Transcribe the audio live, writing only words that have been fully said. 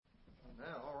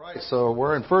Right, so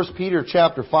we're in 1 Peter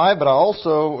chapter 5, but I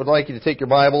also would like you to take your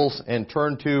Bibles and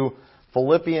turn to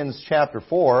Philippians chapter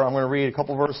 4. I'm going to read a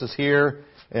couple verses here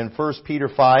in 1 Peter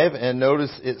 5, and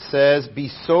notice it says, "Be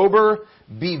sober,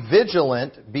 be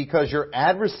vigilant, because your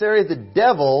adversary the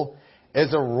devil,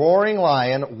 as a roaring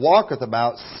lion, walketh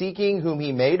about, seeking whom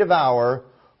he may devour,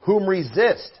 whom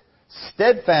resist,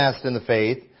 steadfast in the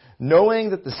faith,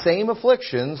 knowing that the same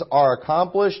afflictions are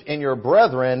accomplished in your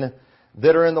brethren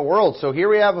that are in the world." So here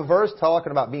we have a verse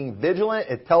talking about being vigilant.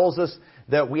 It tells us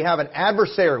that we have an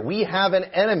adversary. We have an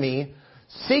enemy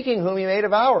seeking whom he may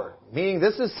devour. Meaning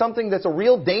this is something that's a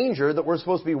real danger that we're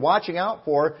supposed to be watching out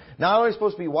for. Not only are we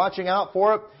supposed to be watching out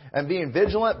for it and being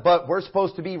vigilant, but we're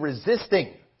supposed to be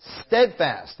resisting,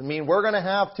 steadfast. I mean, we're going to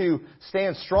have to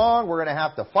stand strong. We're going to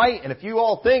have to fight. And if you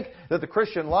all think that the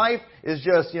Christian life is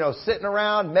just, sitting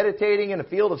around meditating in a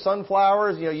field of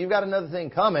sunflowers, you've got another thing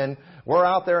coming. We're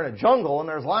out there in a jungle and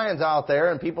there's lions out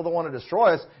there and people that want to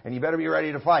destroy us, and you better be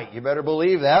ready to fight. You better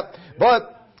believe that.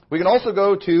 But we can also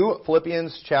go to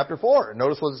Philippians chapter 4.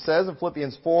 Notice what it says in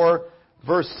Philippians 4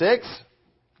 verse 6.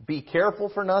 "Be careful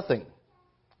for nothing,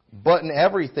 but in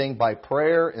everything by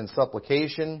prayer and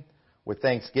supplication with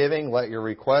thanksgiving let your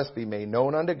requests be made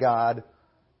known unto God,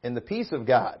 and the peace of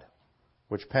God,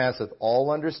 which passeth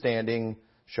all understanding,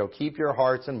 shall keep your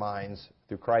hearts and minds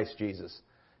through Christ Jesus."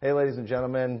 Hey, ladies and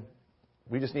gentlemen,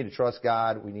 we just need to trust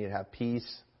God. We need to have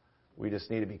peace. We just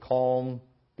need to be calm.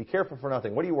 Be careful for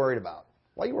nothing. What are you worried about?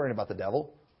 Why are you worrying about the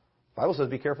devil? The Bible says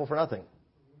be careful for nothing.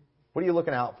 What are you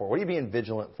looking out for? What are you being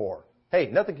vigilant for? Hey,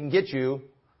 nothing can get you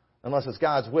unless it's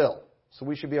God's will. So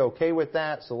we should be okay with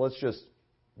that. So let's just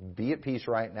be at peace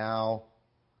right now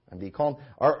and be calm.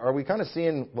 Are we kind of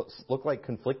seeing what look like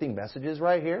conflicting messages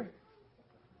right here?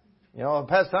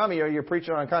 Past time you're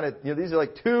preaching on kind of, these are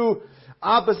like two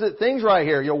opposite things right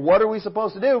here. What are we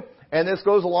supposed to do? And this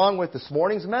goes along with this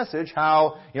morning's message,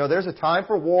 how, there's a time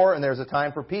for war and there's a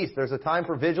time for peace. There's a time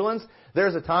for vigilance.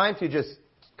 There's a time to just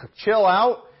chill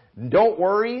out. Don't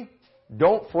worry.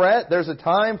 Don't fret. There's a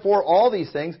time for all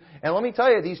these things. And let me tell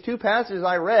you, these two passages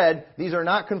I read, these are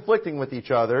not conflicting with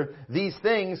each other. These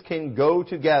things can go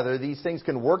together. These things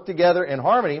can work together in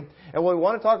harmony. And what we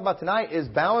want to talk about tonight is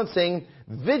balancing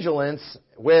vigilance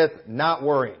with not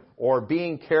worrying or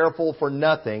being careful for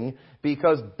nothing,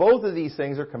 because both of these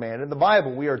things are commanded in the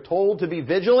Bible. We are told to be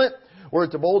vigilant. We're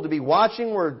told to be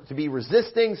watching. We're to be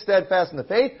resisting, steadfast in the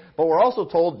faith. But we're also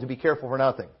told to be careful for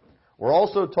nothing. We're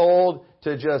also told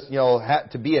to just,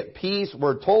 to be at peace.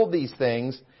 We're told these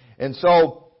things. And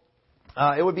so,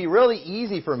 it would be really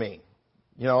easy for me.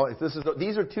 If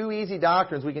these are two easy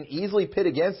doctrines we can easily pit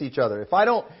against each other. If I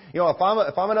don't,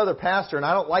 if I'm another pastor and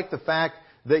I don't like the fact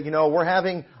that, we're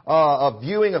having a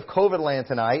viewing of COVID land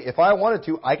tonight, if I wanted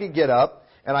to, I could get up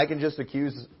and I can just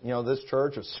accuse, this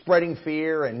church of spreading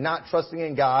fear and not trusting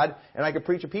in God, and I could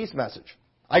preach a peace message.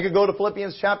 I could go to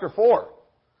Philippians chapter 4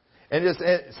 and just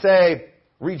say,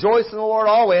 "Rejoice in the Lord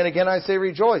always," and again I say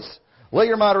rejoice. "Let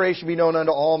your moderation be known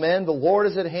unto all men. The Lord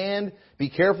is at hand. Be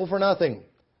careful for nothing,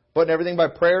 but in everything by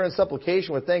prayer and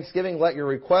supplication with thanksgiving let your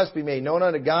requests be made known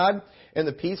unto God, and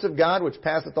the peace of God, which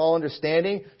passeth all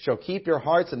understanding, shall keep your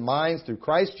hearts and minds through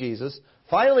Christ Jesus.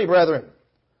 Finally, brethren,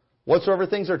 whatsoever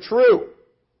things are true,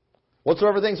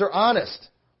 whatsoever things are honest,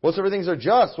 whatsoever things are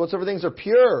just, whatsoever things are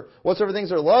pure, whatsoever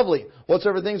things are lovely,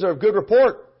 whatsoever things are of good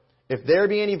report, if there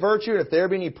be any virtue, and if there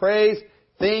be any praise,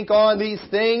 think on these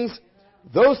things.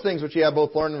 Those things which you have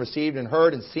both learned and received and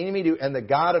heard and seen me do, and the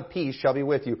God of peace shall be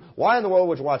with you." Why in the world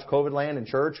would you watch COVID land in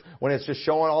church when it's just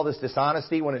showing all this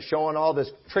dishonesty, when it's showing all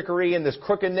this trickery and this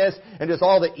crookedness and just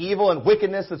all the evil and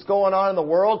wickedness that's going on in the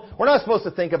world? We're not supposed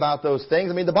to think about those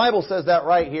things. I mean, the Bible says that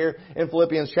right here in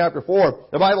Philippians chapter 4.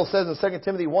 The Bible says in 2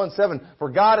 Timothy 1:7, "For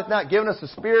God hath not given us a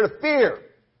spirit of fear,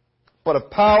 but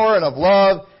of power and of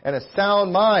love and a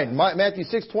sound mind." Matthew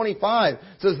 6:25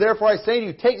 says, "Therefore I say to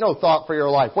you, take no thought for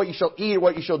your life, what you shall eat or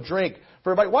what you shall drink.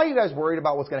 For everybody, why are you guys worried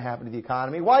about what's going to happen to the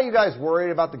economy? Why are you guys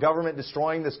worried about the government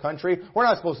destroying this country?" We're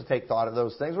not supposed to take thought of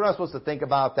those things. We're not supposed to think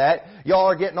about that. Y'all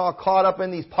are getting all caught up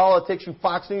in these politics, you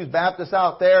Fox News Baptists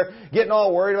out there, getting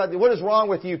all worried about what is wrong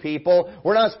with you people.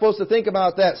 We're not supposed to think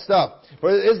about that stuff. For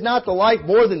is not the life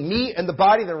more than meat and the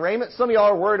body than raiment? Some of y'all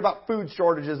are worried about food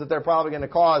shortages that they're probably going to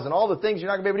cause and all the things you're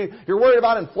not going to be able to do. You're worried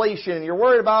about inflation and you're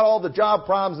worried about all the job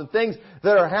problems and things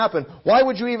that are happening. Why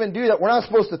would you even do that? We're not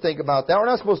supposed to think about that. We're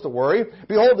not supposed to worry.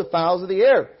 "Behold the fowls of the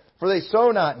air, For they sow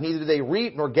not, neither do they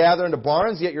reap, nor gather into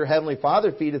barns, yet your heavenly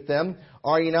Father feedeth them.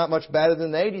 Are ye not much better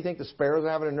than they? Do you think the sparrows are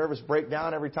having a nervous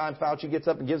breakdown every time Fauci gets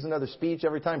up and gives another speech,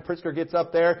 every time Pritzker gets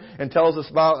up there and tells us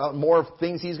about more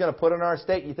things he's going to put in our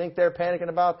state? You think they're panicking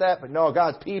about that? But no,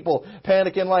 God's people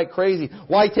panicking like crazy.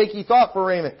 Why take ye thought for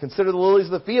raiment? Consider the lilies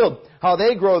of the field, how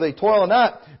they grow, they toil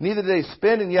not, neither do they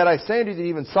spin. And yet I say unto you that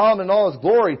even Solomon in all his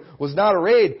glory was not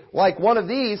arrayed like one of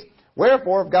these.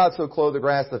 Wherefore, if God so clothe the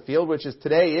grass of the field, which is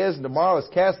today is, and tomorrow is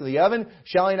cast in the oven,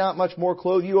 shall he not much more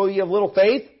clothe you, O ye of little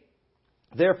faith?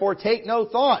 Therefore take no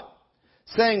thought,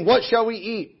 saying, what shall we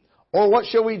eat? Or what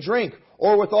shall we drink?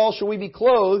 Or withal shall we be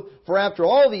clothed? For after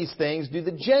all these things do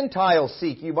the Gentiles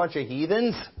seek, you bunch of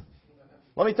heathens.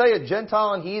 Let me tell you,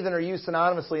 Gentile and heathen are used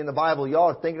synonymously in the Bible.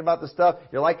 Y'all are thinking about this stuff.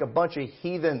 You're like a bunch of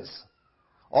heathens.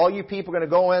 All you people are going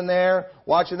to go in there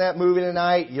watching that movie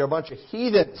tonight. You're a bunch of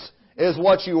heathens. Is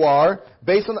what you are,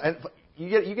 based on, and you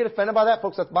get offended by that,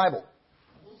 folks. That's the Bible,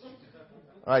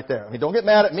 right there. I mean, don't get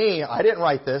mad at me. I didn't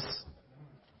write this.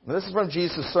 This is from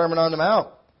Jesus' Sermon on the Mount.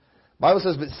 The Bible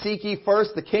says, "But seek ye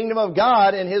first the kingdom of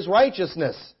God and His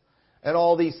righteousness, and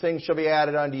all these things shall be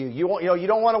added unto you." You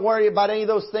don't want to worry about any of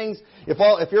those things.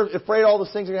 If you're afraid all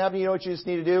those things are going to happen, you know what you just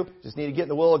need to do? Just need to get in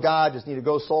the will of God. Just need to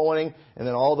go soul winning, and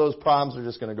then all those problems are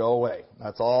just going to go away.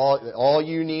 That's all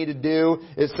you need to do.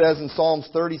 It says in Psalms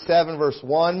 37 verse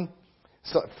 1,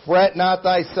 so, "Fret not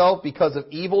thyself because of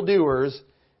evildoers,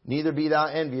 neither be thou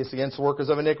envious against the workers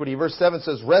of iniquity." Verse 7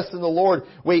 says, "Rest in the Lord,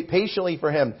 wait patiently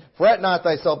for Him. Fret not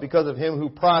thyself because of him who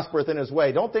prospereth in his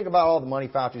way." Don't think about all the money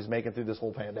Fauci's making through this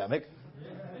whole pandemic.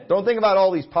 Don't think about all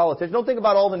these politicians. Don't think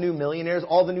about all the new millionaires,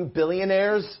 all the new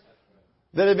billionaires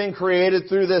that have been created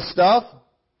through this stuff.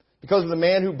 Because of the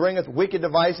man who bringeth wicked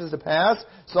devices to pass.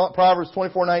 So, Proverbs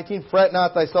 24:19, "Fret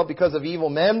not thyself because of evil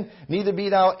men, neither be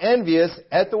thou envious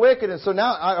at the wicked." And so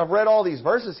now I've read all these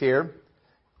verses here.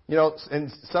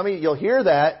 And some of you, you'll hear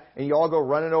that, and you all go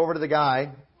running over to the guy.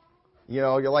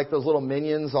 You're like those little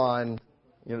minions on,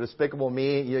 Despicable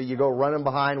Me. You go running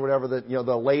behind whatever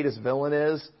the latest villain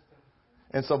is.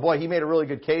 And so, boy, he made a really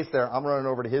good case there. I'm running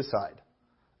over to his side.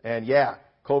 And yeah,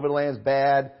 COVID land's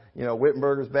bad.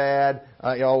 Wittenberger's bad.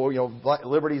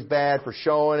 Liberty's bad for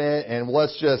showing it. And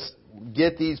let's just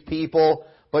get these people.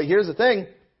 But here's the thing.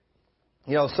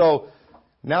 So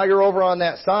now you're over on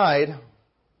that side,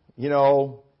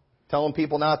 telling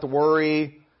people not to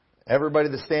worry. Everybody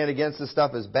that stand against this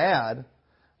stuff is bad.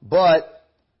 But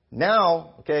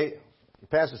now, okay,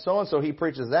 Pastor so-and-so, he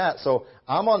preaches that. So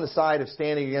I'm on the side of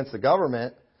standing against the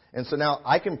government. And so now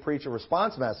I can preach a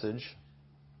response message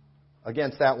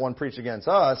against that one preach against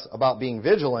us about being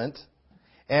vigilant.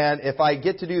 And if I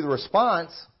get to do the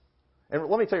response, and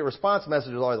let me tell you, response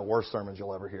messages are the worst sermons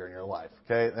you'll ever hear in your life.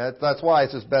 Okay, that's why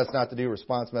it's just best not to do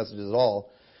response messages at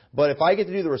all. But if I get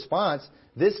to do the response,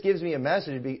 this gives me a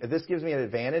message. This gives me an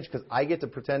advantage because I get to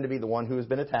pretend to be the one who has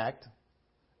been attacked,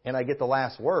 and I get the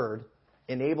last word,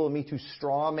 enabling me to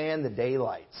straw man the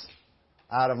daylights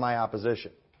out of my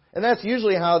opposition. And that's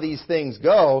usually how these things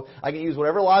go. I can use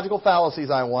whatever logical fallacies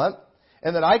I want,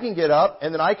 and then I can get up,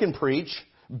 and then I can preach,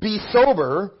 be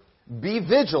sober, be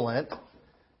vigilant,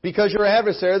 because your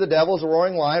adversary, the devil, is a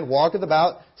roaring lion, walketh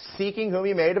about, seeking whom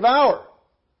he may devour.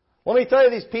 Let me tell you,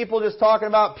 these people just talking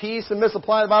about peace and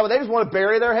misapplying the Bible, they just want to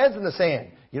bury their heads in the sand.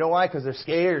 You know why? Because they're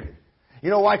scared. You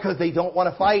know why? Because they don't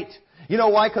want to fight. You know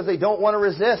why? Because they don't want to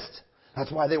resist.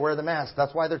 That's why they wear the mask.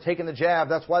 That's why they're taking the jab.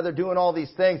 That's why they're doing all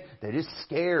these things. They're just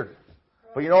scared.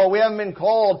 But we haven't been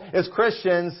called as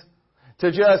Christians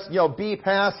to just, be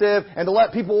passive and to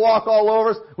let people walk all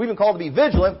over us. We've been called to be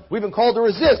vigilant. We've been called to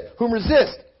resist. Whom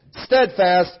resist?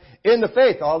 Steadfast in the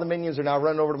faith. All the minions are now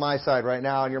running over to my side right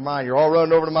now in your mind. You're all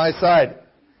running over to my side.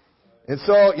 And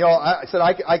so, I said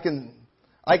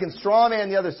I can straw man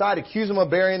the other side, accuse them of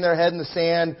burying their head in the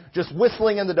sand, just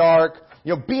whistling in the dark,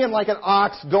 being like an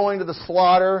ox going to the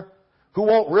slaughter, who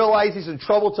won't realize he's in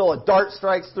trouble till a dart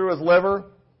strikes through his liver.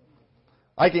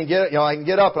 I can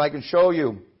get up and I can show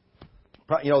you.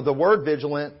 The word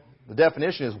vigilant, the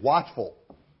definition is watchful.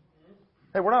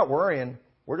 Hey, we're not worrying.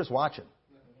 We're just watching.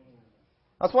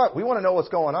 That's why we want to know what's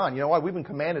going on. You know why? We've been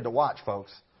commanded to watch,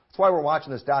 folks. That's why we're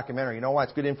watching this documentary. You know why?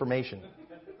 It's good information.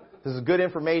 This is good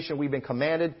information. We've been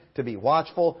commanded to be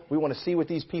watchful. We want to see what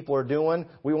these people are doing.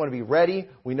 We want to be ready.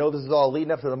 We know this is all leading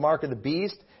up to the mark of the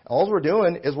beast. All we're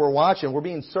doing is we're watching. We're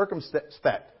being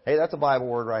circumspect. Hey, that's a Bible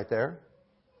word right there.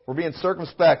 We're being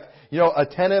circumspect.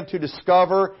 Attentive to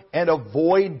discover and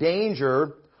avoid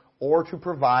danger or to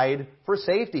provide for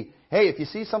safety. Hey, if you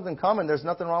see something coming, there's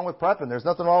nothing wrong with prepping. There's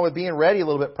nothing wrong with being ready a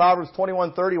little bit. Proverbs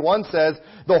 21:31 says,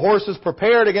 "The horse is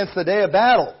prepared against the day of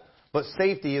battle, but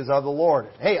safety is of the Lord."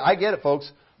 Hey, I get it,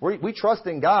 folks. We trust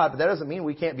in God, but that doesn't mean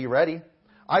we can't be ready.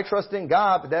 I trust in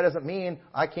God, but that doesn't mean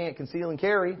I can't conceal and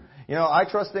carry. I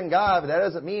trust in God, but that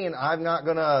doesn't mean I'm not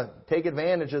going to take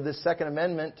advantage of this Second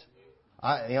Amendment.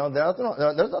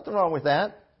 There's nothing wrong with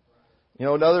that.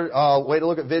 Another way to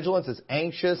look at vigilance is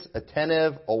anxious,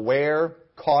 attentive, aware,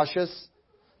 cautious,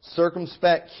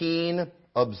 circumspect, keen,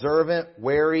 observant,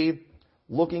 wary,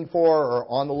 looking for, or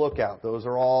on the lookout. Those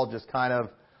are all just kind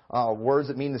of words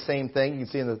that mean the same thing. You can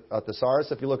see in the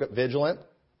thesaurus if you look at vigilant.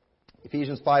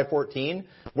 Ephesians 5:14,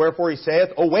 wherefore he saith,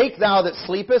 awake thou that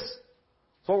sleepest.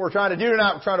 That's what we're trying to do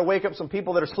tonight. We're trying to wake up some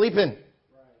people that are sleeping.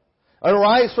 And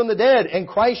arise from the dead, and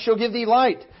Christ shall give thee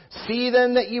light. See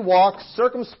then that ye walk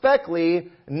circumspectly,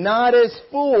 not as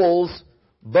fools,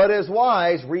 but as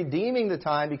wise, redeeming the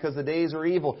time because the days are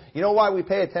evil. You know why we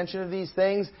pay attention to these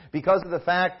things? Because of the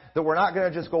fact that we're not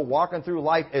going to just go walking through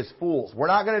life as fools. We're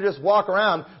not going to just walk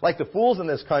around like the fools in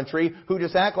this country who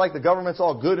just act like the government's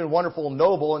all good and wonderful and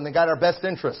noble and they got our best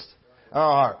interests.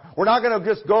 We're not going to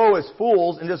just go as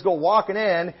fools and just go walking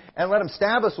in and let them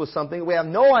stab us with something. We have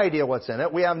no idea what's in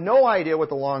it. We have no idea what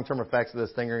the long-term effects of this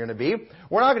thing are going to be.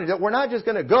 We're not just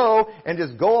going to go and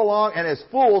just go along and as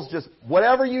fools, just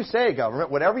whatever you say,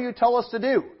 government, whatever you tell us to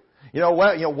do.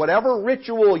 Whatever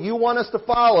ritual you want us to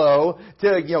follow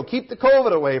to, keep the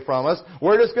COVID away from us,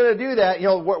 we're just going to do that.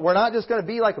 We're not just going to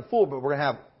be like a fool, but we're going to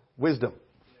have wisdom.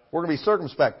 We're going to be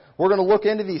circumspect. We're going to look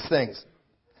into these things.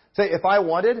 Say, if I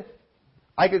wanted,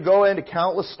 I could go into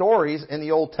countless stories in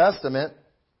the Old Testament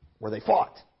where they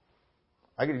fought.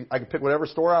 I could pick whatever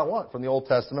story I want from the Old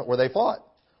Testament where they fought,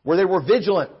 where they were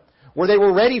vigilant, where they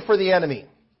were ready for the enemy.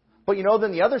 But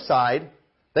then the other side,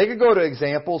 they could go to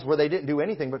examples where they didn't do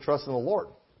anything but trust in the Lord.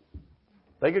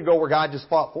 They could go where God just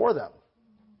fought for them.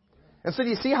 And so do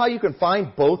you see how you can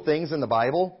find both things in the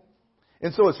Bible?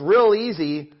 And so it's real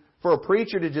easy for a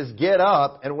preacher to just get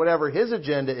up and whatever his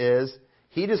agenda is,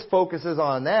 he just focuses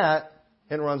on that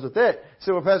and runs with it.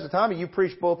 So, Pastor Tommy, you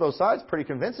preach both those sides pretty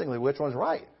convincingly. Which one's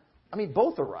right?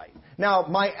 Both are right. Now,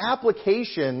 my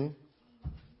application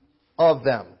of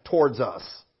them towards us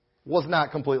was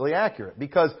not completely accurate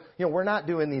because, we're not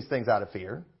doing these things out of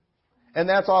fear. And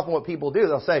that's often what people do.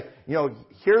 They'll say,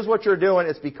 here's what you're doing.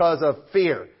 It's because of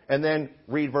fear. And then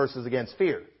read verses against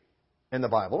fear in the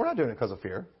Bible. We're not doing it because of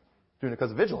fear. We're doing it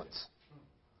because of vigilance.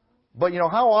 But,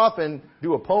 how often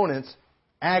do opponents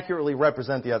accurately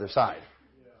represent the other side?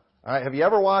 All right, have you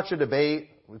ever watched a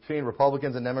debate between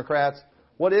Republicans and Democrats?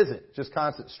 What is it? Just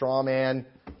constant straw man,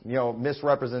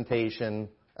 misrepresentation.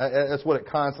 That's what it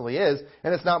constantly is,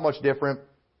 and it's not much different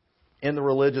in the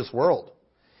religious world.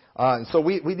 And so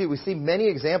we see many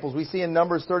examples. We see in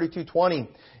Numbers 32:20,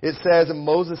 it says, and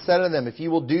Moses said unto them, if ye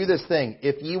will do this thing,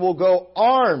 if ye will go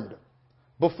armed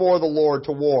before the Lord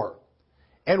to war,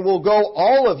 and will go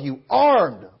all of you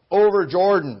armed over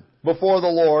Jordan before the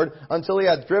Lord, until he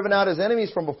hath driven out his enemies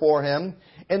from before him,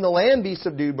 and the land be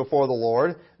subdued before the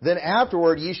Lord, then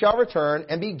afterward ye shall return,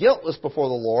 and be guiltless before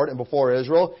the Lord and before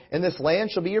Israel, and this land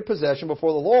shall be your possession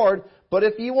before the Lord. But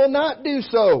if ye will not do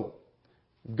so,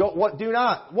 go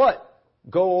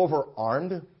over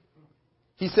armed.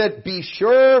 He said, be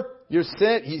sure your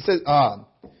sin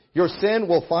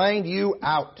will find you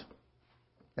out.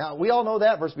 Now, we all know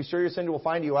that verse, be sure your sin will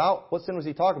find you out. What sin was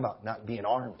he talking about? Not being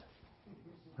armed.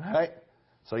 Right?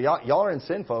 So y'all are in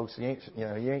sin, folks. You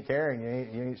ain't carrying,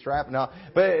 you ain't strapping. No.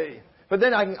 But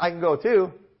then I can go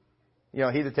too. He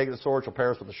that taketh the sword shall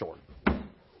perish with the sword.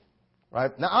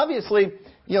 Right? Now obviously,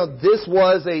 this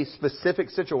was a specific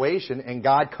situation and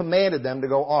God commanded them to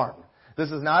go armed.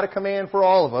 This is not a command for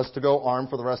all of us to go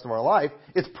armed for the rest of our life.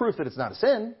 It's proof that it's not a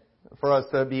sin for us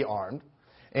to be armed.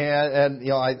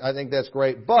 And I think that's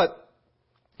great. But,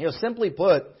 simply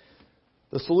put,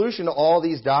 the solution to all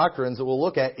these doctrines that we'll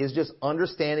look at is just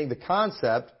understanding the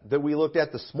concept that we looked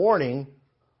at this morning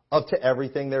of to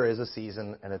everything there is a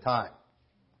season and a time.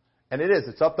 And it is.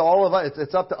 It's up to all of us.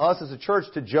 It's up to us as a church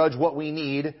to judge what we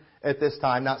need at this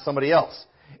time, not somebody else.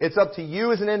 It's up to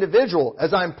you as an individual,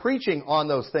 as I'm preaching on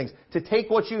those things, to take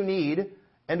what you need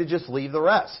and to just leave the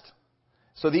rest.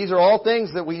 So these are all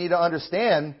things that we need to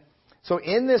understand. So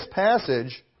in this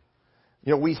passage,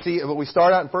 we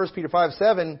start out in 1 Peter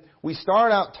 5:7, we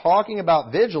start out talking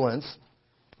about vigilance,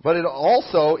 but it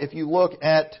also, if you look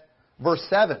at verse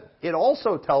 7, it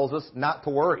also tells us not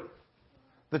to worry.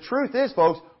 The truth is,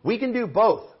 folks, we can do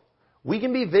both. We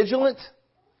can be vigilant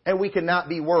and we can not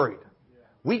be worried.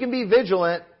 We can be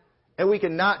vigilant and we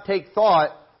can not take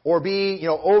thought or be,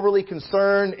 overly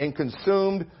concerned and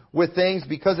consumed with things,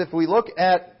 because if we look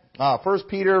at 1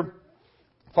 Peter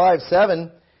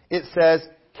 5:7, it says,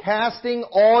 casting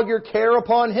all your care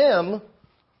upon Him,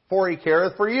 for He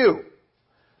careth for you.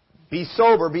 Be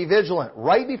sober, be vigilant.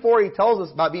 Right before he tells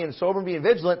us about being sober and being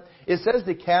vigilant, it says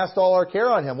to cast all our care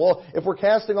on him. Well, if we're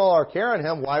casting all our care on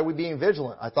him, why are we being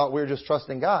vigilant? I thought we were just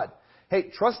trusting God.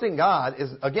 Hey, trusting God is,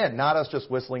 again, not us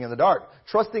just whistling in the dark.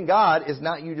 Trusting God is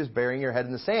not you just burying your head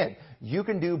in the sand. You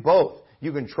can do both.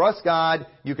 You can trust God,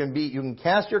 you can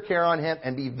cast your care on him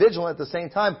and be vigilant at the same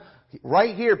time.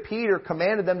 Right here, Peter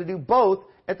commanded them to do both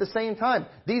at the same time.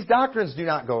 These doctrines do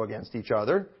not go against each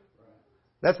other.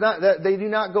 They do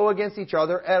not go against each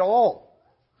other at all.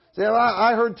 See,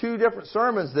 I heard two different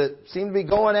sermons that seem to be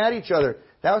going at each other.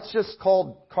 That's just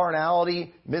called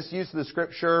carnality, misuse of the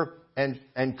Scripture, and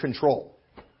control.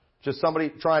 Just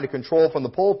somebody trying to control from the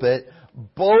pulpit.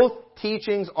 Both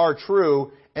teachings are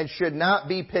true and should not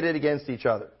be pitted against each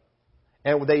other.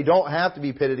 And they don't have to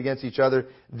be pitted against each other.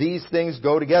 These things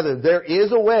go together. There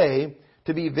is a way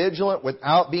to be vigilant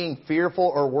without being fearful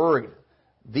or worried.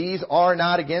 These are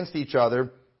not against each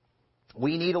other.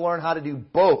 We need to learn how to do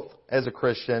both as a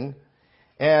Christian.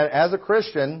 And as a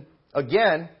Christian,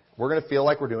 again, we're going to feel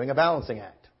like we're doing a balancing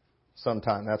act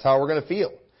sometime. That's how we're going to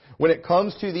feel. When it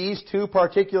comes to these two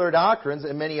particular doctrines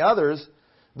and many others,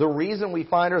 the reason we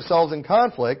find ourselves in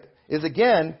conflict is,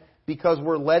 again, because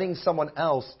we're letting someone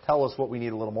else tell us what we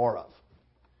need a little more of.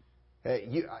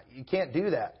 You can't do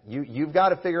that. You've got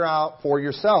to figure out for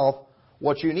yourself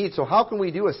what you need. So how can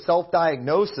we do a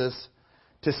self-diagnosis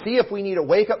to see if we need a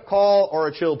wake-up call or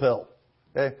a chill pill?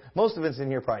 Okay? Most of us in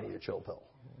here probably need a chill pill,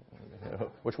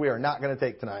 which we are not going to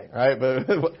take tonight, right?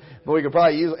 But we could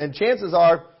probably use it. And chances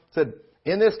are, said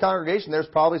in this congregation, there's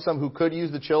probably some who could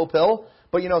use the chill pill.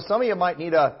 But some of you might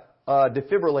need a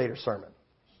defibrillator sermon.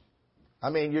 I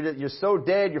mean, you're so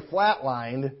dead, you're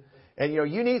flatlined, and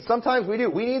you need. Sometimes we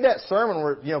need that sermon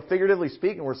where figuratively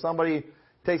speaking, where somebody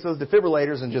takes those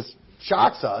defibrillators and just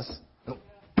shocks us,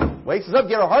 and wakes us up,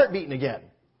 get our heart beating again.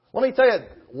 Let me tell you,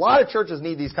 a lot of churches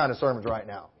need these kind of sermons right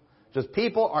now. Just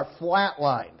people are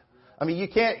flatlined. I mean, you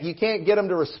can't get them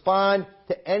to respond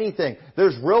to anything.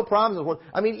 There's real problems.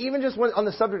 I mean, even just on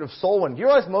the subject of soul winning. Do you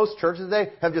realize most churches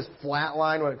today have just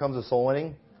flatlined when it comes to soul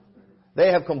winning?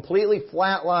 They have completely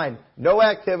flatlined. No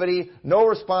activity, no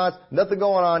response, nothing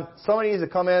going on. Somebody needs to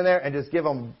come in there and just give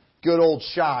them good old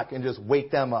shock and just wake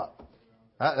them up.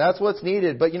 That's what's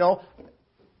needed. But,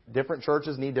 different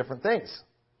churches need different things.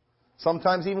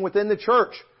 Sometimes even within the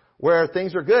church where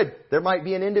things are good, there might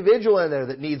be an individual in there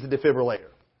that needs a defibrillator.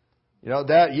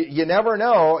 You never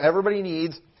know. Everybody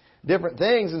needs different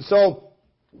things. And so,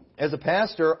 as a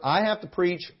pastor, I have to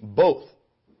preach both.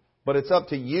 But it's up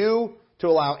to you to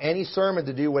allow any sermon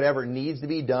to do whatever needs to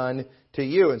be done to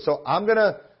you. And so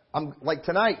I'm like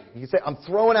tonight, you can say, I'm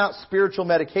throwing out spiritual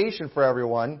medication for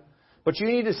everyone, but you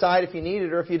need to decide if you need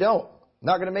it or if you don't. I'm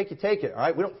not going to make you take it, all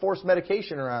right? We don't force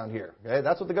medication around here, okay?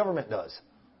 That's what the government does.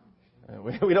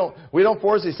 We don't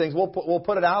force these things. We'll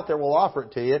put it out there. We'll offer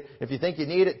it to you. If you think you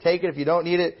need it, take it. If you don't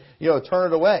need it,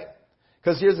 turn it away.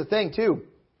 Because here's the thing, too.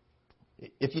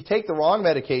 If you take the wrong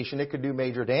medication, it could do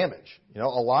major damage. A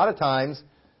lot of times,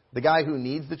 the guy who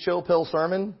needs the chill pill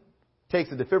sermon takes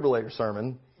the defibrillator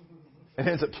sermon and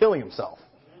ends up killing himself.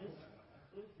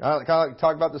 Kind of like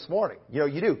talked about this morning.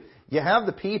 You have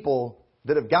the people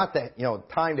that have got that,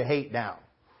 time to hate down.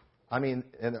 I mean,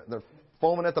 and they're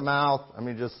foaming at the mouth. I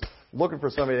mean, just looking for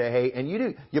somebody to hate. And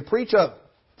you preach a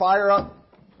fire up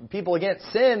people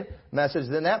against sin message,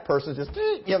 then that person's just,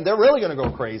 they're really going to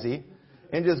go crazy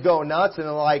and just go nuts. And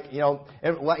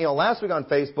last week on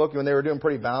Facebook, when they were doing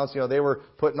pretty balanced, they were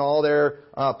putting all their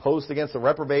posts against the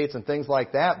reprobates and things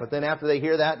like that. But then after they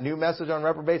hear that new message on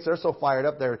reprobates, they're so fired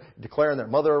up, they're declaring their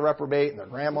mother a reprobate and their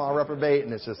grandma a reprobate,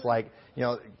 and it's just like,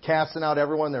 casting out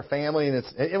everyone in their family.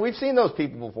 And we've seen those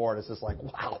people before, and it's just like,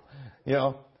 wow,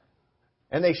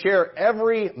 And they share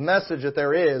every message that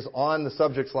there is on the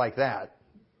subjects like that.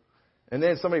 And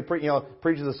then somebody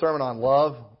preaches a sermon on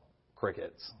love,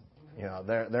 crickets.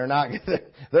 They're not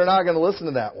going to listen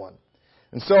to that one.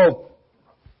 And so,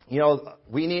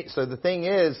 so the thing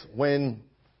is,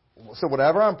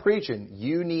 whatever I'm preaching,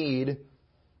 you need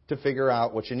to figure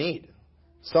out what you need.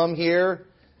 Some here,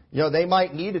 they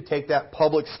might need to take that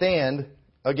public stand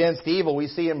against evil. We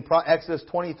see in Exodus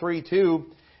 23:2,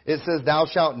 it says, "Thou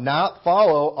shalt not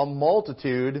follow a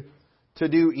multitude to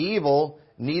do evil,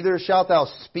 neither shalt thou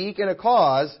speak in a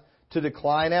cause to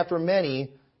decline after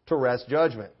many to wrest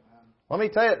judgment." Let me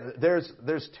tell you,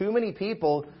 there's too many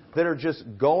people that are just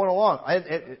going along.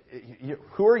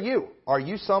 Who are you? Are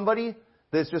you somebody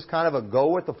that's just kind of a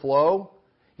go with the flow?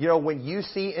 When you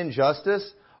see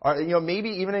injustice, Or, maybe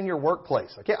even in your workplace.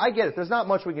 Okay, I get it. There's not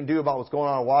much we can do about what's going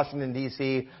on in Washington,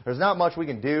 D.C. There's not much we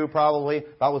can do, probably,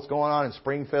 about what's going on in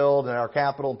Springfield and our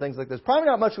capital and things like this. Probably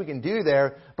not much we can do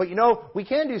there. But, we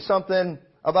can do something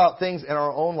about things in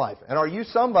our own life. And are you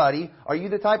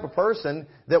the type of person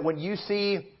that when you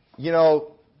see,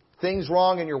 things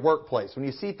wrong in your workplace, when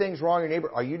you see things wrong in your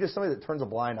neighbor, are you just somebody that turns a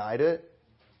blind eye to it?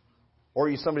 Or are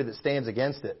you somebody that stands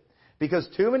against it? Because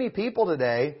too many people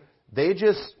today, they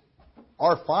just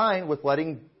are fine with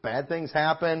letting bad things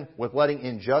happen, with letting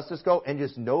injustice go, and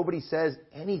just nobody says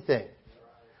anything.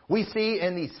 We see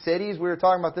in these cities, we were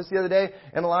talking about this the other day,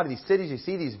 in a lot of these cities, you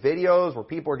see these videos where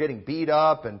people are getting beat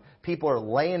up and people are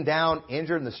laying down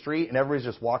injured in the street and everybody's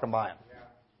just walking by them.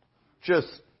 Just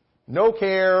no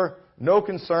care, no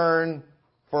concern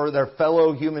for their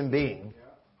fellow human being.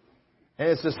 And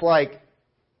it's just like,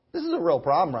 this is a real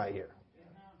problem right here.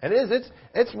 And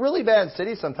it's really bad in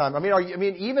cities sometimes.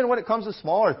 Even when it comes to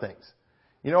smaller things.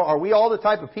 Are we all the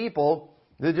type of people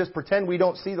that just pretend we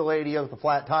don't see the lady with the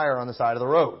flat tire on the side of the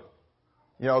road?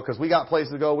 Because we got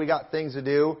places to go, we got things to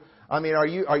do. Are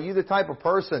you the type of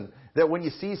person that when you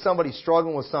see somebody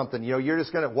struggling with something, you're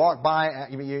just going to walk by?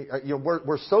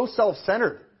 We're so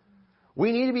self-centered.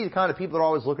 We need to be the kind of people that are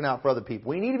always looking out for other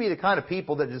people. We need to be the kind of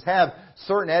people that just have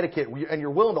certain etiquette and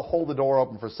you're willing to hold the door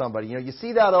open for somebody. You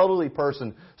see that elderly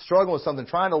person struggling with something,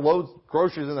 trying to load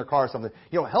groceries in their car or something.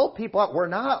 Help people out.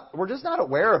 We're just not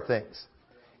aware of things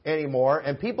anymore.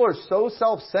 And people are so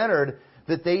self-centered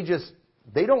that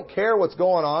they don't care what's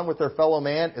going on with their fellow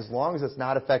man as long as it's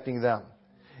not affecting them.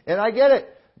 And I get it.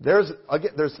 There's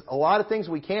a lot of things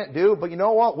we can't do, but you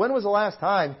know what? When was the last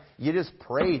time you just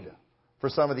prayed for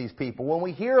some of these people? When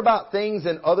we hear about things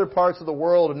in other parts of the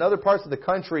world and other parts of the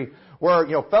country where,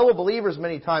 fellow believers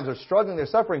many times are struggling, they're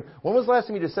suffering, when was the last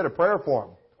time you just said a prayer for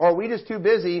them? Or are we just too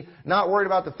busy not worried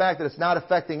about the fact that it's not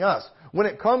affecting us? When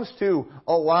it comes to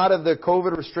a lot of the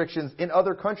COVID restrictions in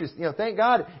other countries, thank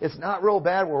God it's not real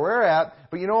bad where we're at,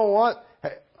 but you know what?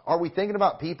 Are we thinking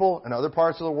about people in other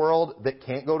parts of the world that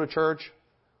can't go to church,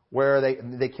 where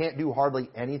they can't do hardly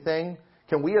anything?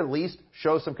 Can we at least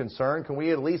show some concern? Can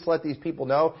we at least let these people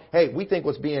know, hey, we think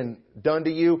what's being done to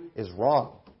you is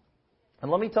wrong? And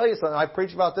let me tell you something. I've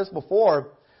preached about this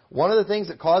before. One of the things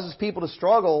that causes people to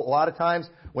struggle a lot of times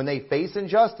when they face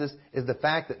injustice is the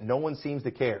fact that no one seems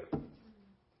to care.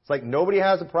 It's like nobody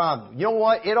has a problem. You know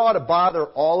what? It ought to bother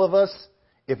all of us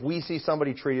if we see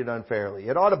somebody treated unfairly.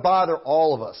 It ought to bother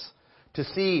all of us to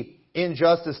see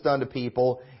injustice done to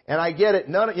people. And I get it.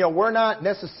 We're not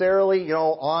necessarily,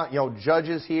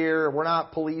 judges here. We're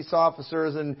not police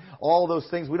officers and all those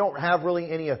things. We don't have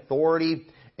really any authority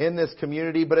in this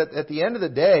community. But at the end of the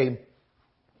day,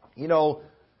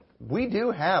 we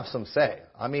do have some say.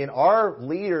 Our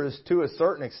leaders, to a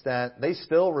certain extent, they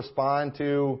still respond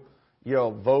to,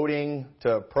 voting,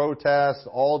 to protest,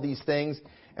 all these things.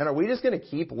 And are we just going to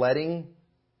keep letting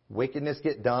wickedness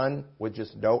get done with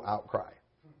just no outcry?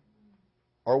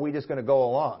 Or are we just going to go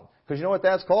along? Because you know what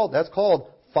that's called? That's called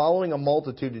following a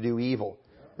multitude to do evil.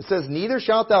 It says, neither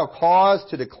shalt thou cause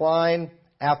to decline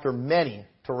after many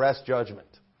to wrest judgment.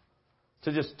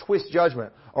 To just twist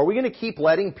judgment. Are we going to keep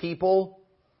letting people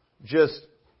just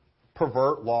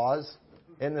pervert laws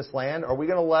in this land? Are we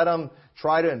going to let them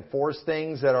try to enforce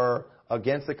things that are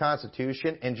against the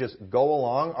Constitution and just go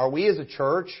along? Are we as a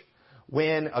church,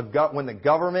 when the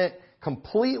government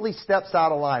completely steps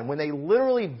out of line, when they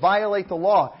literally violate the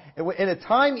law, in a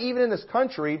time even in this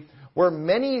country where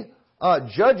many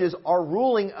judges are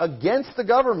ruling against the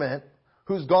government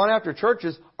who's gone after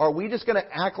churches, are we just going to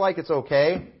act like it's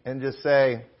okay and just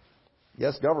say,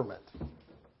 yes, government,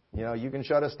 you can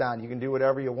shut us down, you can do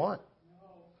whatever you want?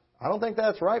 I don't think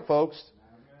that's right, folks.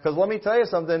 Because let me tell you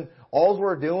something, all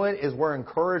we're doing is we're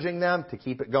encouraging them to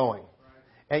keep it going.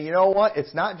 And you know what?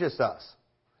 It's not just us.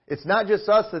 It's not just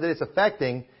us that it's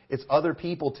affecting, it's other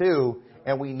people too.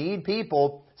 And we need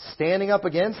people standing up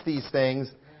against these things.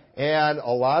 And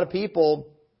a lot of people,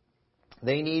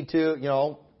 they need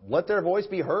to, let their voice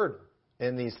be heard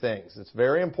in these things. It's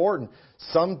very important.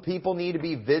 Some people need to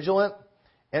be vigilant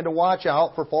and to watch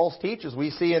out for false teachers. We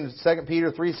see in 2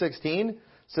 Peter 3:16,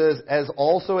 says, as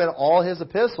also in all his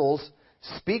epistles,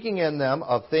 speaking in them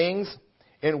of things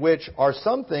in which are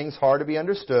some things hard to be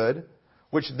understood,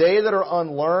 which they that are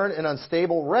unlearned and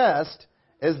unstable wrest,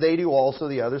 as they do also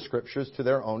the other scriptures to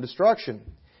their own destruction.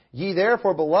 Ye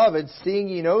therefore, beloved, seeing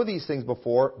ye know these things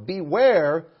before,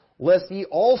 beware lest ye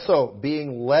also,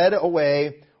 being led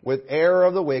away with error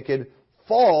of the wicked,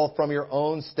 fall from your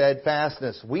own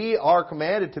steadfastness. We are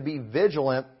commanded to be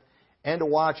vigilant and to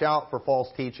watch out for false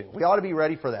teaching. We ought to be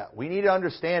ready for that. We need to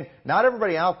understand not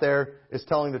everybody out there is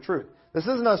telling the truth. this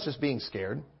isn't us just being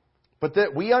scared, but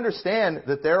that we understand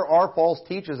that there are false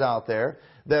teachers out there,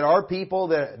 that are people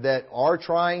that are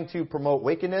trying to promote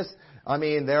wickedness. I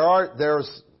mean,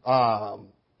 there's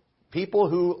people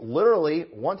who literally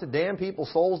want to damn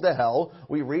people's souls to hell.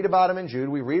 We read about them in Jude.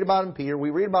 We read about them in Peter.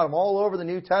 We read about them all over the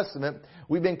New Testament.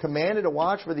 We've been commanded to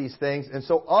watch for these things. And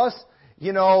so us,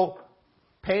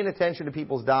 paying attention to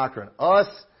people's doctrine, us,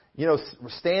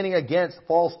 standing against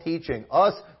false teaching,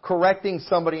 us correcting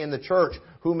somebody in the church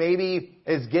who maybe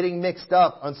is getting mixed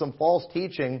up on some false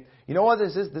teaching. You know what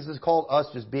this is? This is called us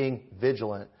just being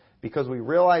vigilant, because we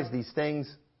realize these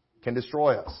things can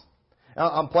destroy us. Now,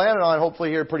 I'm planning on, hopefully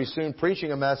here pretty soon,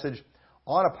 preaching a message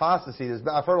on apostasy.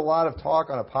 I've heard a lot of talk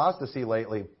on apostasy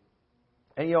lately.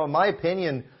 And, in my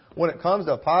opinion, when it comes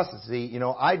to apostasy,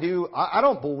 I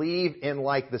don't believe in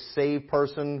like the saved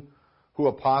person who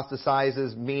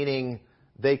apostatizes, meaning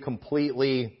they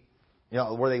completely,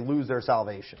 where they lose their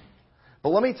salvation. But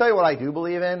let me tell you what I do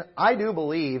believe in. I do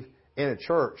believe in a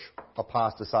church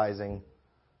apostatizing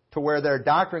to where their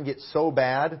doctrine gets so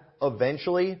bad,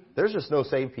 eventually, there's just no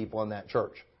saved people in that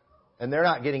church. And they're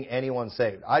not getting anyone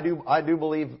saved. I do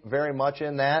believe very much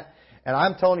in that. And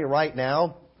I'm telling you right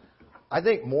now, I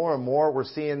think more and more we're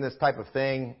seeing this type of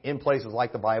thing in places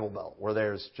like the Bible Belt, where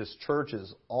there's just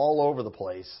churches all over the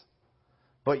place.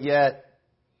 But yet,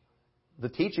 the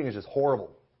teaching is just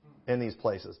horrible in these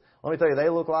places. Let me tell you, they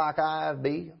look like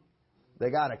IFB. They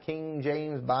got a King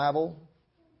James Bible.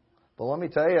 But let me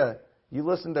tell you, you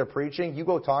listen to their preaching, you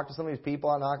go talk to some of these people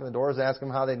out knocking the doors, ask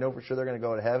them how they know for sure they're going to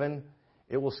go to heaven.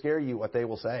 It will scare you what they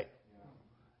will say.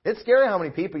 It's scary how many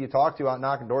people you talk to out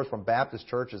knocking doors from Baptist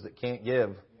churches that can't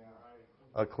give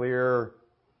a clear,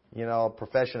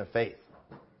 profession of faith.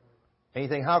 And you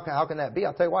think, how can that be?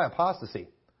 I'll tell you why. Apostasy.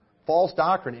 False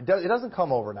doctrine. It doesn't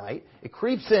come overnight. It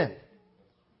creeps in.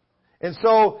 And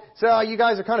so you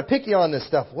guys are kind of picky on this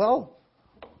stuff. Well,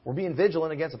 we're being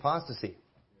vigilant against apostasy,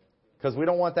 because we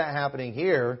don't want that happening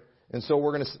here, and so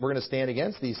we're going to stand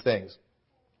against these things.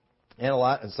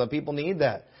 And some people need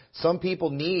that. Some people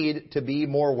need to be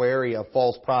more wary of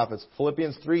false prophets.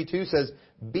 Philippians 3:2 says,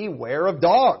 "Beware of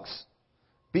dogs.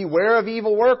 Beware of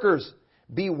evil workers.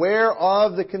 Beware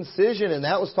of the concision." And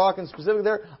that was talking specifically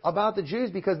there about the Jews,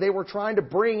 because they were trying to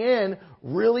bring in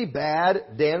really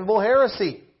bad, damnable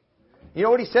heresy. You know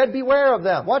what he said? Beware of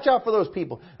them. Watch out for those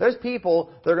people. There's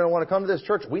people that are going to want to come to this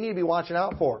church we need to be watching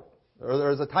out for. Or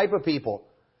there's a type of people.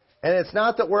 And it's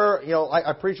not that we're,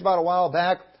 I preached about a while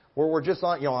back where we're just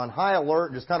on high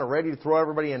alert, just kind of ready to throw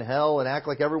everybody in hell and act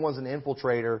like everyone's an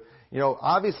infiltrator.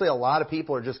 Obviously a lot of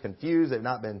people are just confused. They've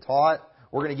not been taught.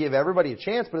 We're going to give everybody a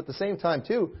chance, but at the same time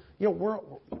too, we're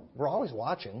always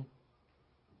watching.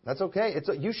 That's okay.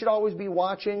 You should always be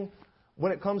watching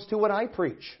when it comes to what I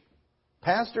preach.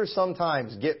 Pastors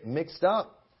sometimes get mixed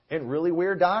up in really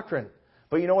weird doctrine.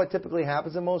 But you know what typically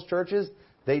happens in most churches?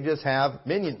 They just have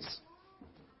minions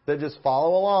that just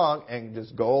follow along and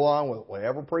just go along with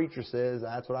whatever preacher says.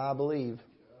 That's what I believe.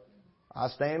 I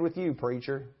stand with you,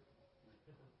 preacher.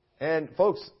 And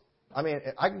folks, I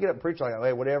can get up and preach like,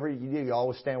 hey, whatever you do, you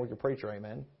always stand with your preacher,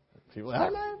 amen. People,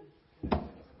 amen.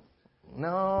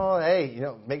 No, hey,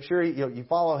 make sure you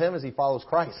follow him as he follows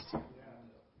Christ.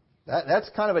 That's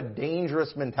kind of a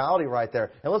dangerous mentality right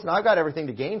there. And listen, I've got everything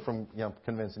to gain from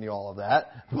convincing you all of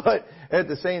that. But at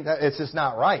the same time, it's just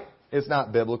not right. It's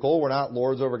not biblical. We're not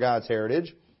lords over God's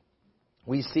heritage.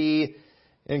 We see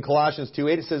in Colossians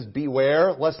 2:8 it says,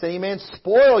 "Beware lest any man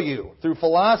spoil you through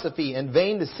philosophy and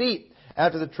vain deceit,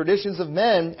 after the traditions of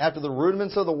men, after the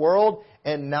rudiments of the world,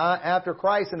 and not after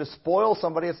Christ." And to spoil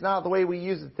somebody, it's not the way we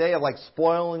use it today of like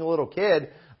spoiling a little kid.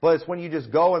 But it's when you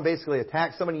just go and basically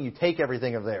attack somebody and you take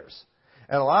everything of theirs.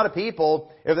 And a lot of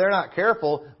people, if they're not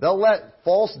careful, they'll let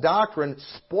false doctrine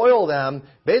spoil them,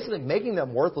 basically making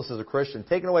them worthless as a Christian,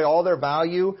 taking away all their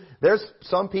value. There's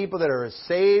some people that are as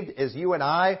saved as you and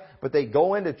I, but they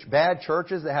go into bad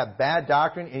churches that have bad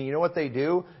doctrine, and you know what they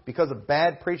do? Because of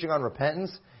bad preaching on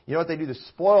repentance, you know what they do? They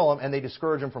spoil them and they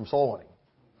discourage them from soul winning.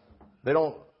 They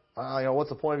don't, what's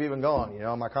the point of even going?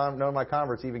 None of my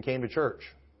converts even came to church.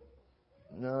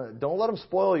 No, don't let them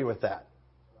spoil you with that.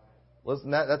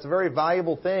 Listen, that's a very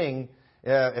valuable thing.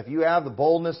 If you have the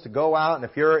boldness to go out, and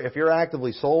if you're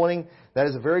actively soul winning, that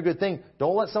is a very good thing.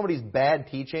 Don't let somebody's bad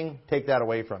teaching take that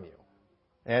away from you.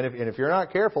 And if you're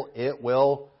not careful, it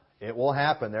will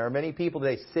happen. There are many people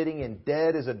today sitting in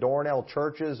dead as a doornail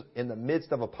churches in the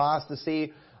midst of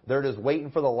apostasy. They're just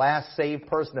waiting for the last saved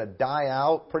person to die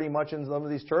out pretty much in some of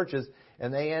these churches.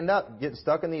 And they end up getting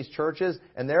stuck in these churches.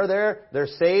 And they're there. They're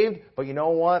saved. But you know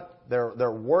what?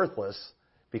 They're worthless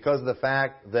because of the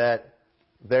fact that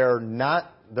they're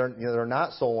not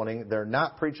soul winning. They're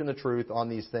not preaching the truth on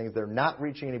these things. They're not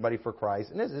reaching anybody for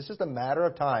Christ. And it's just a matter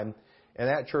of time, and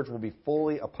that church will be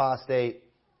fully apostate.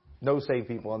 No saved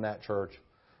people in that church.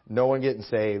 No one getting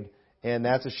saved. And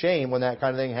that's a shame when that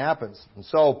kind of thing happens. And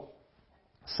so,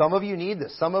 some of you need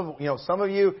this. Some of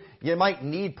you might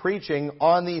need preaching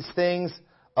on these things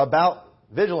about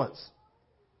vigilance.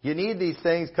 You need these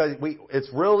things because it's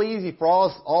real easy for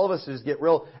all of us to just get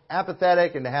real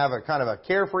apathetic and to have a kind of a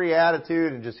carefree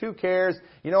attitude and just who cares?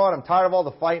 You know what? I'm tired of all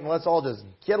the fighting. Let's all just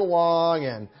get along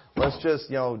and let's just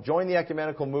join the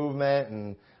ecumenical movement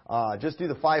and just do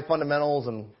the 5 fundamentals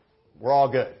and we're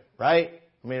all good, right?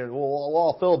 I mean, we'll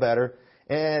all feel better.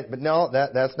 But no,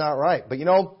 that's not right. But you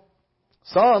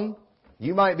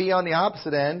might be on the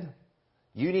opposite end.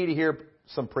 You need to hear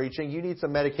some preaching. You need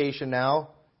some medication now.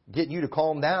 Get you to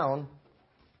calm down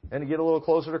and to get a little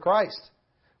closer to Christ.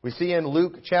 We see in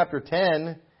Luke chapter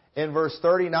 10 in verse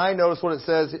 39, notice what it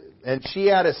says. And she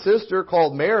had a sister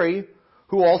called Mary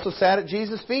who also sat at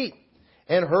Jesus' feet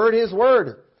and heard his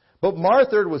word. But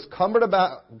Martha was cumbered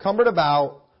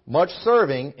about much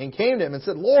serving and came to him and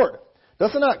said, Lord,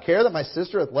 dost thou not care that my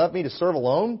sister hath left me to serve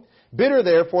alone? Bid her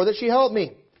therefore that she help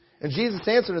me. And Jesus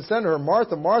answered and said to her,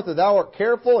 Martha, Martha, thou art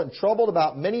careful and troubled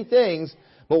about many things,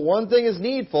 but one thing is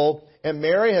needful, and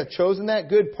Mary hath chosen that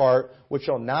good part, which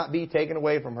shall not be taken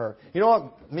away from her. You know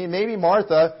what? I mean, maybe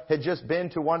Martha had just been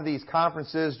to one of these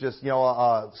conferences, just,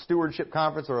 a stewardship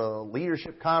conference or a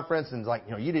leadership conference, and it's like,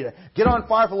 you need to get on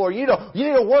fire for the Lord. You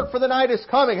need to work for the night is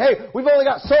coming. Hey, we've only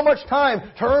got so much time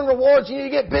to earn rewards. You need to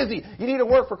get busy. You need to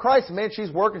work for Christ. And man,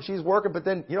 she's working. But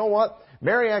then, you know what?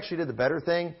 Mary actually did the better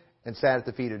thing and sat at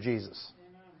the feet of Jesus.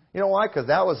 You know why? Because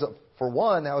that was, for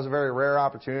one, that was a very rare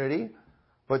opportunity.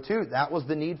 But two, that was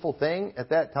the needful thing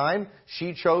at that time.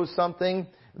 She chose something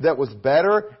that was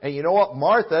better. And you know what?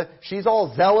 Martha, she's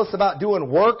all zealous about doing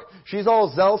work. She's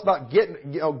all zealous about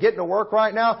getting to work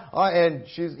right now. And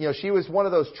she was one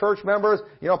of those church members.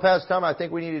 Pastor Tom, I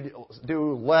think we need to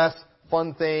do less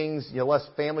fun things, less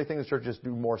family things in church, just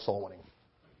do more soul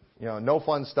winning. No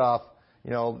fun stuff.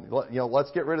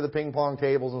 Let's get rid of the ping pong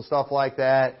tables and stuff like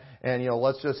that. And,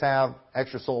 let's just have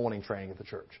extra soul winning training at the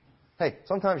church. Hey,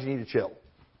 sometimes you need to chill.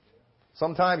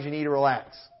 Sometimes you need to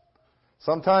relax.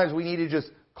 Sometimes we need to just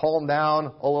calm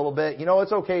down a little bit.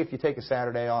 It's okay if you take a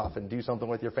Saturday off and do something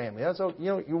with your family. That's okay.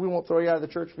 We won't throw you out of the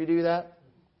church if you do that.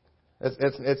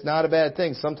 It's not a bad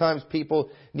thing. Sometimes people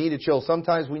need to chill.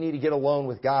 Sometimes we need to get alone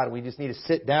with God. We just need to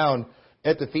sit down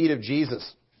at the feet of Jesus.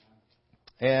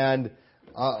 And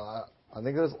I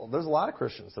think there's a lot of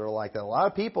Christians that are like that. A lot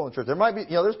of people in church. There might be,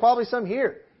 there's probably some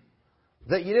here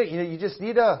that you just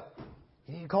need to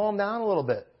calm down a little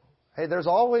bit. Hey, there's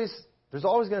always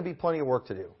going to be plenty of work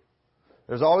to do.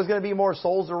 There's always going to be more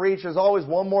souls to reach. There's always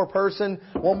one more person,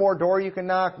 one more door you can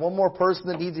knock, one more person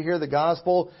that needs to hear the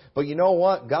gospel. But you know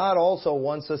what? God also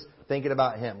wants us thinking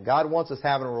about Him. God wants us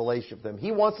having a relationship with Him.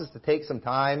 He wants us to take some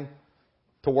time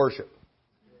to worship.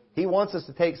 He wants us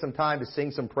to take some time to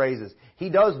sing some praises. He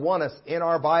does want us in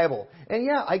our Bible. And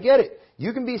yeah, I get it.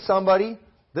 You can be somebody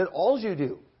that all you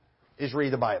do is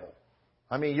read the Bible.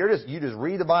 I mean, you just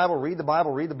read the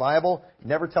Bible,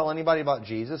 never tell anybody about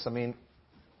Jesus. I mean,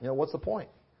 what's the point?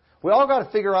 We all got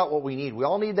to figure out what we need. We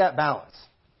all need that balance.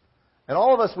 And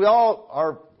all of us, we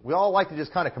all like to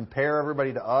just kind of compare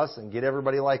everybody to us and get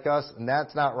everybody like us, and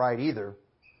that's not right either.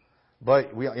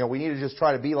 But we need to just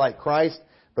try to be like Christ.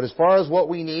 But as far as what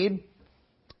we need,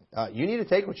 you need to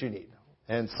take what you need.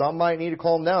 And some might need to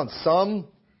calm down. Some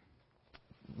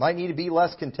might need to be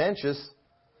less contentious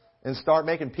and start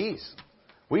making peace.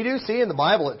 We do see in the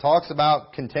Bible it talks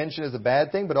about contention as a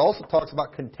bad thing, but it also talks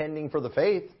about contending for the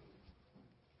faith.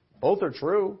 Both are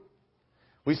true.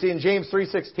 We see in James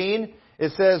 3:16,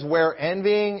 it says, where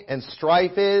envying and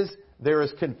strife is, there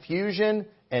is confusion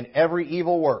and every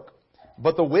evil work.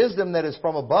 But the wisdom that is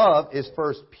from above is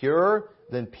first pure,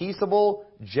 then peaceable,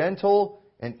 gentle,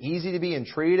 and easy to be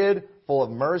entreated, full of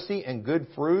mercy and good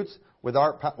fruits,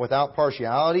 without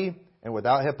partiality and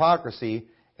without hypocrisy.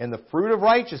 And the fruit of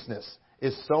righteousness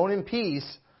is sown in peace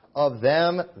of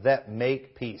them that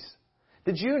make peace.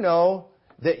 Did you know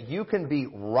that you can be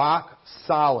rock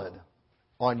solid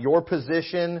on your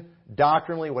position,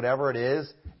 doctrinally, whatever it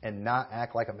is, and not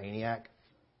act like a maniac?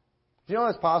 Do you know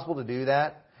it's possible to do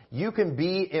that? You can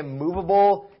be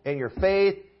immovable in your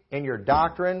faith, in your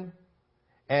doctrine,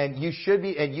 and you should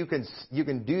be, and you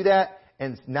can do that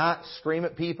and not scream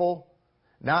at people,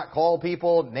 not call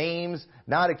people names,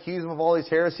 not accuse them of all these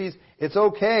heresies. It's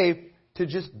okay to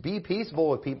just be peaceable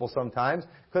with people sometimes,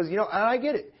 because, and I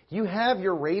get it. You have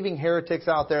your raving heretics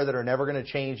out there that are never going to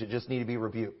change, that just need to be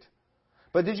rebuked.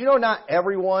 But did you know not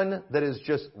everyone that is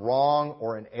just wrong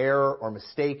or in error or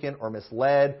mistaken or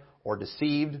misled or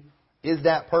deceived is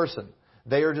that person?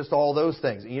 They are just all those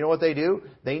things. And you know what they do?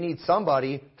 They need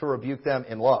somebody to rebuke them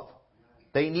in love.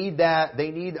 They need that. They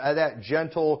need that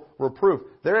gentle reproof.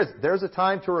 There's a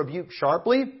time to rebuke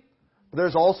sharply, but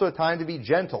there's also a time to be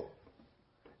gentle.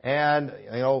 And,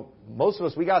 most of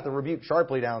us, we got the rebuke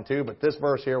sharply down too, but this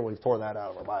verse here, we've tore that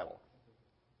out of our Bible.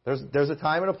 There's a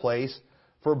time and a place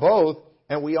for both,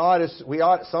 and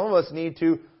some of us need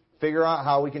to figure out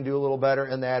how we can do a little better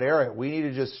in that area. We need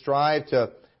to just strive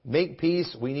to make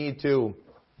peace. We need to,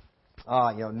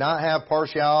 not have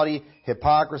partiality,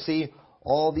 hypocrisy,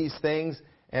 all these things.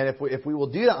 And if we will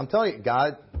do that, I'm telling you,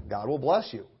 God will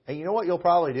bless you. And you know what you'll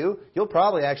probably do? You'll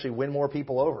probably actually win more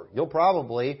people over. You'll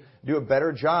probably do a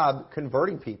better job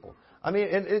converting people. I mean,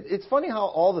 it's funny how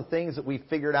all the things that we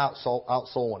figured out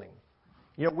soul winning.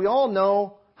 We all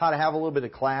know how to have a little bit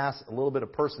of class, a little bit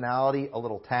of personality, a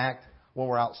little tact when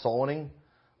we're out soul winning.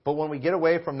 But when we get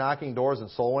away from knocking doors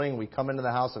and soul winning, we come into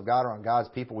the house of God or on God's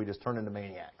people, we just turn into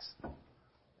maniacs.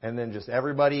 And then just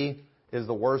everybody is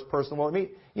the worst person. Well,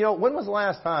 when was the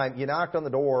last time you knocked on the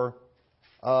door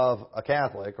of a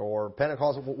Catholic or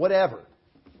Pentecostal, whatever,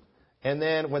 and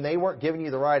then when they weren't giving you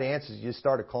the right answers, you just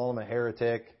started calling them a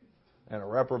heretic and a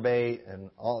reprobate and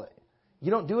all that?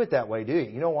 You don't do it that way, do you?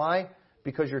 You know why?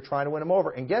 Because you're trying to win them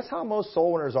over. And guess how most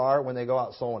soul winners are when they go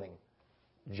out soul winning?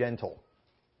 Gentle.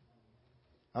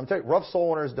 I'm telling you, rough soul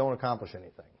winners don't accomplish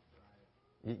anything.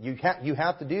 You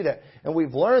have to do that. And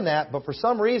we've learned that, but for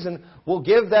some reason, we'll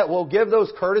give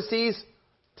those courtesies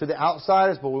to the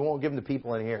outsiders, but we won't give them to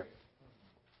people in here.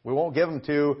 We won't give them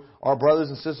to our brothers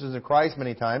and sisters in Christ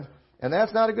many times, and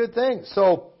that's not a good thing.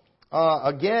 So,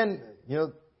 again,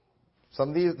 some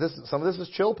of this is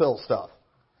chill pill stuff.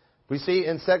 We see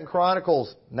in 2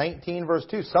 Chronicles 19 verse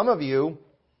 2, some of you,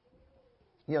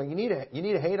 you need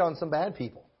to hate on some bad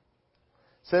people.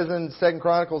 It says in 2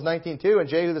 Chronicles 19:2, and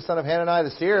Jehu the son of Hanani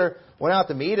the seer went out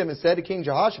to meet him and said to King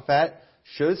Jehoshaphat,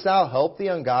 shouldst thou help the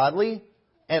ungodly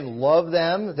and love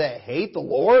them that hate the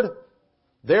Lord?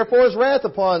 Therefore is wrath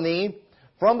upon thee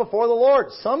from before the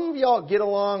Lord. Some of y'all get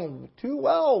along too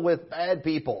well with bad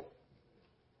people.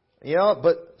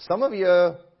 But some of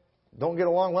you don't get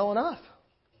along well enough.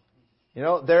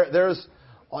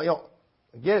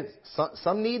 Again,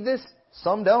 some need this,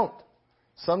 some don't.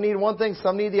 Some need one thing,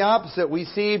 some need the opposite. We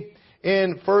see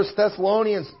in 1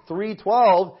 Thessalonians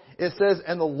 3:12, it says,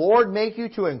 and the Lord make you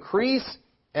to increase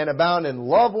and abound in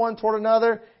love one toward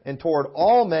another and toward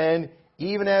all men,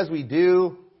 even as we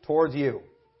do towards you.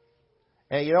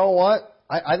 And you know what?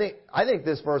 I think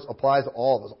this verse applies to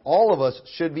all of us. All of us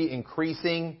should be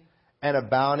increasing and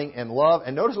abounding in love.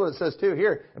 And notice what it says too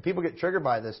here. And people get triggered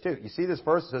by this too. You see this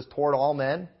verse? It says toward all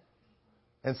men.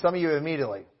 And some of you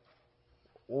immediately,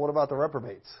 well, what about the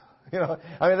reprobates?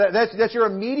 That's your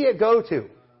immediate go-to.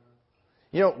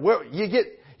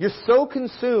 You're so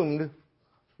consumed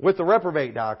with the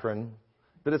reprobate doctrine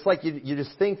that it's like you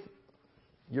just think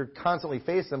you're constantly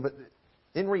facing them. But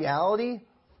in reality,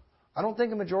 I don't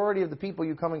think a majority of the people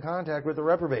you come in contact with are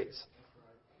reprobates.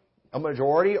 A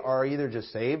majority are either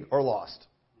just saved or lost.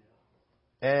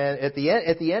 And at the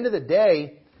end of the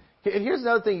day, and here's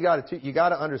another thing you got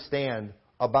to understand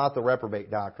about the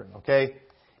reprobate doctrine. Okay,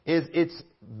 is it's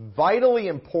vitally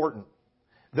important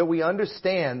that we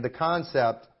understand the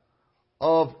concept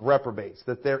of reprobates,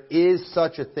 that there is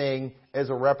such a thing as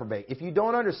a reprobate. If you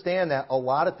don't understand that, a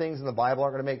lot of things in the Bible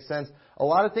aren't going to make sense. A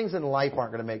lot of things in life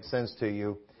aren't going to make sense to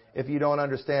you if you don't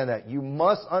understand that. You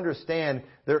must understand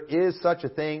there is such a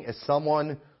thing as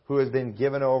someone who has been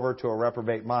given over to a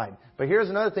reprobate mind. But here's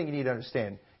another thing you need to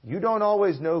understand. You don't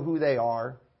always know who they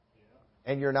are,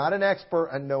 and you're not an expert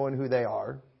on knowing who they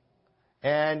are,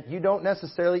 and you don't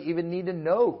necessarily even need to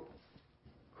know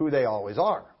who they always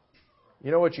are.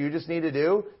 You know what you just need to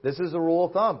do? This is the rule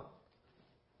of thumb.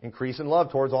 Increase in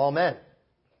love towards all men.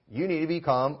 You need to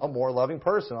become a more loving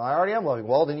person. I already am loving.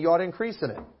 Well, then you ought to increase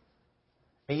in it.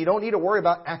 And you don't need to worry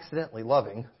about accidentally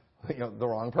loving the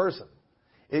wrong person.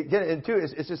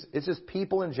 It's just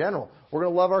people in general. We're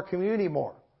going to love our community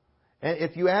more. And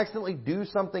if you accidentally do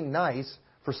something nice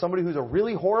for somebody who's a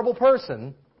really horrible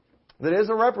person that is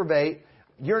a reprobate,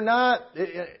 you're not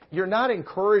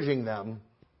encouraging them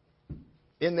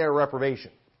in their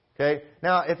reprobation. Okay?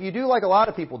 Now, if you do like a lot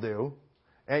of people do,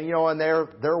 and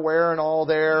they're wearing all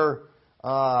their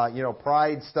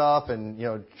pride stuff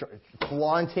and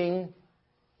flaunting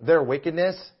their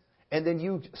wickedness, and then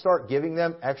you start giving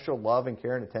them extra love and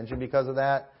care and attention because of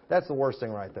that, that's the worst thing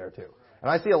right there too.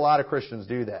 And I see a lot of Christians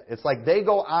do that. It's like they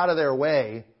go out of their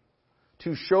way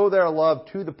to show their love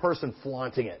to the person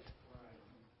flaunting it.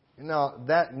 no,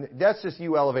 that's just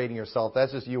you elevating yourself.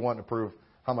 That's just you wanting to prove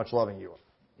how much loving you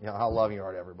are. How loving you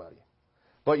are to everybody.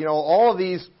 But, all of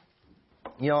these,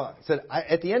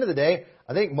 at the end of the day,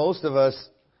 I think most of us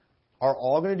are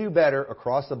all going to do better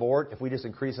across the board if we just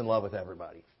increase in love with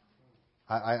everybody.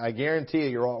 I guarantee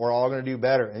you, we're all going to do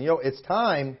better. And, it's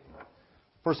time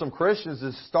for some Christians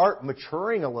to start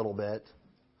maturing a little bit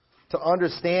to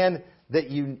understand that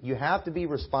you have to be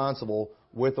responsible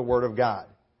with the Word of God.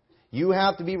 You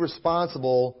have to be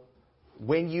responsible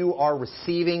when you are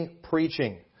receiving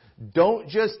preaching. Don't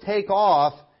just take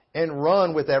off and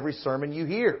run with every sermon you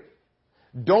hear.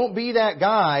 Don't be that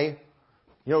guy,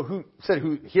 who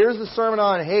hears the sermon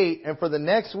on hate, and for the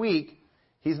next week,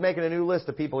 he's making a new list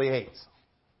of people he hates.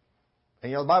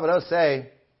 And the Bible does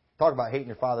say, talk about hating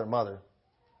your father and mother.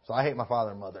 So I hate my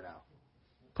father and mother now.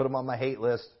 Put them on my hate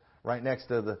list right next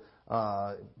to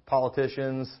the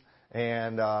politicians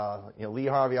and Lee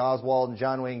Harvey Oswald and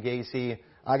John Wayne Gacy.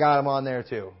 I got them on there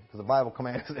too because the Bible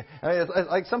commands. It's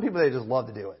like some people, they just love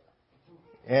to do it,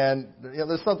 and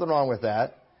there's something wrong with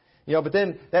that. But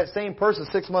then that same person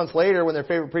 6 months later, when their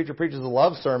favorite preacher preaches a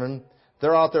love sermon,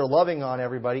 they're out there loving on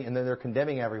everybody, and then they're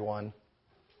condemning everyone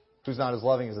who's not as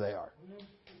loving as they are.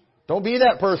 Don't be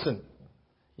that person.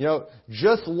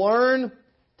 Just learn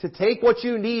to take what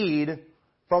you need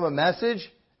from a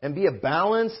message and be a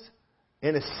balanced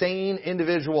and a sane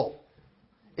individual.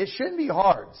 It shouldn't be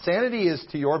hard. Sanity is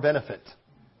to your benefit.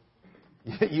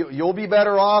 You'll be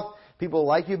better off. People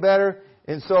like you better.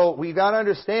 And so we've got to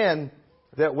understand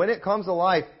that when it comes to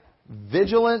life,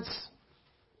 vigilance,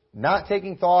 not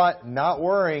taking thought, not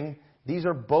worrying, these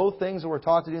are both things that we're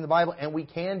taught to do in the Bible, and we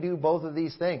can do both of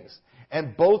these things.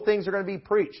 And both things are going to be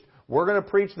preached. We're going to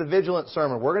preach the vigilant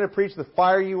sermon. We're going to preach the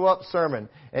fire you up sermon.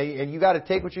 And you got to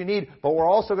take what you need. But we're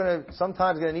also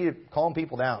sometimes going to need to calm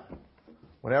people down.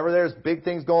 Whenever there's big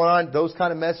things going on, those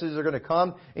kind of messages are going to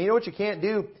come. And you know what you can't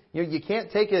do? You can't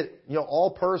take it,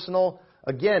 all personal.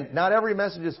 Again, not every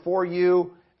message is for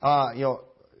you.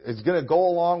 It's going to go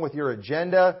along with your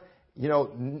agenda.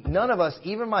 None of us,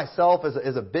 even myself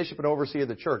as a bishop and overseer of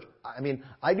the church,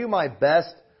 I do my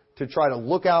best to try to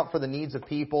look out for the needs of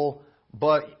people.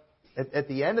 But at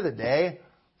the end of the day,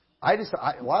 a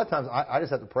lot of times I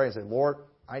just have to pray and say, Lord,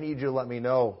 I need you to let me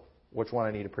know which one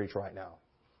I need to preach right now.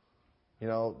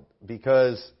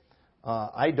 Because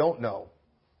I don't know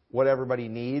what everybody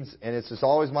needs. And it's just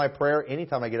always my prayer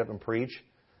anytime I get up and preach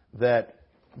that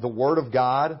the Word of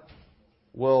God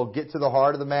will get to the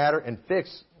heart of the matter and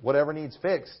fix whatever needs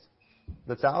fixed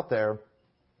that's out there.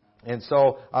 And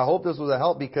so I hope this was a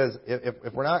help, because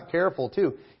if we're not careful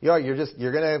too, you're going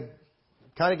to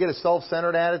kind of get a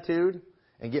self-centered attitude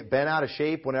and get bent out of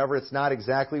shape whenever it's not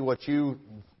exactly what you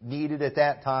needed at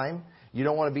that time. You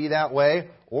don't want to be that way,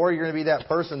 or you're going to be that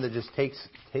person that just takes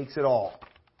it all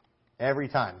every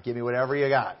time. Give me whatever you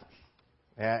got,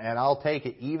 and I'll take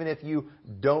it even if you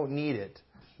don't need it.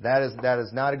 That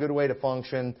is not a good way to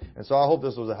function. And so I hope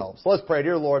this was a help. So let's pray.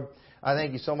 Dear Lord, I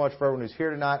thank you so much for everyone who's here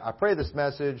tonight. I pray this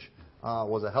message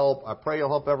was a help. I pray you'll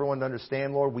help everyone to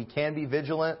understand, Lord, we can be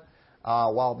vigilant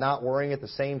while not worrying at the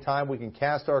same time. We can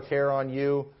cast our care on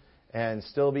you and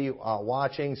still be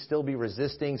watching, still be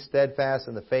resisting, steadfast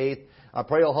in the faith. I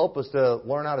pray you'll help us to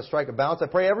learn how to strike a balance. I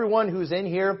pray everyone who's in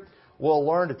here will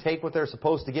learn to take what they're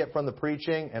supposed to get from the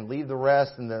preaching and leave the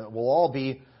rest, and that we'll all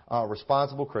be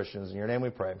responsible Christians. In your name we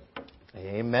pray.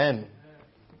 Amen.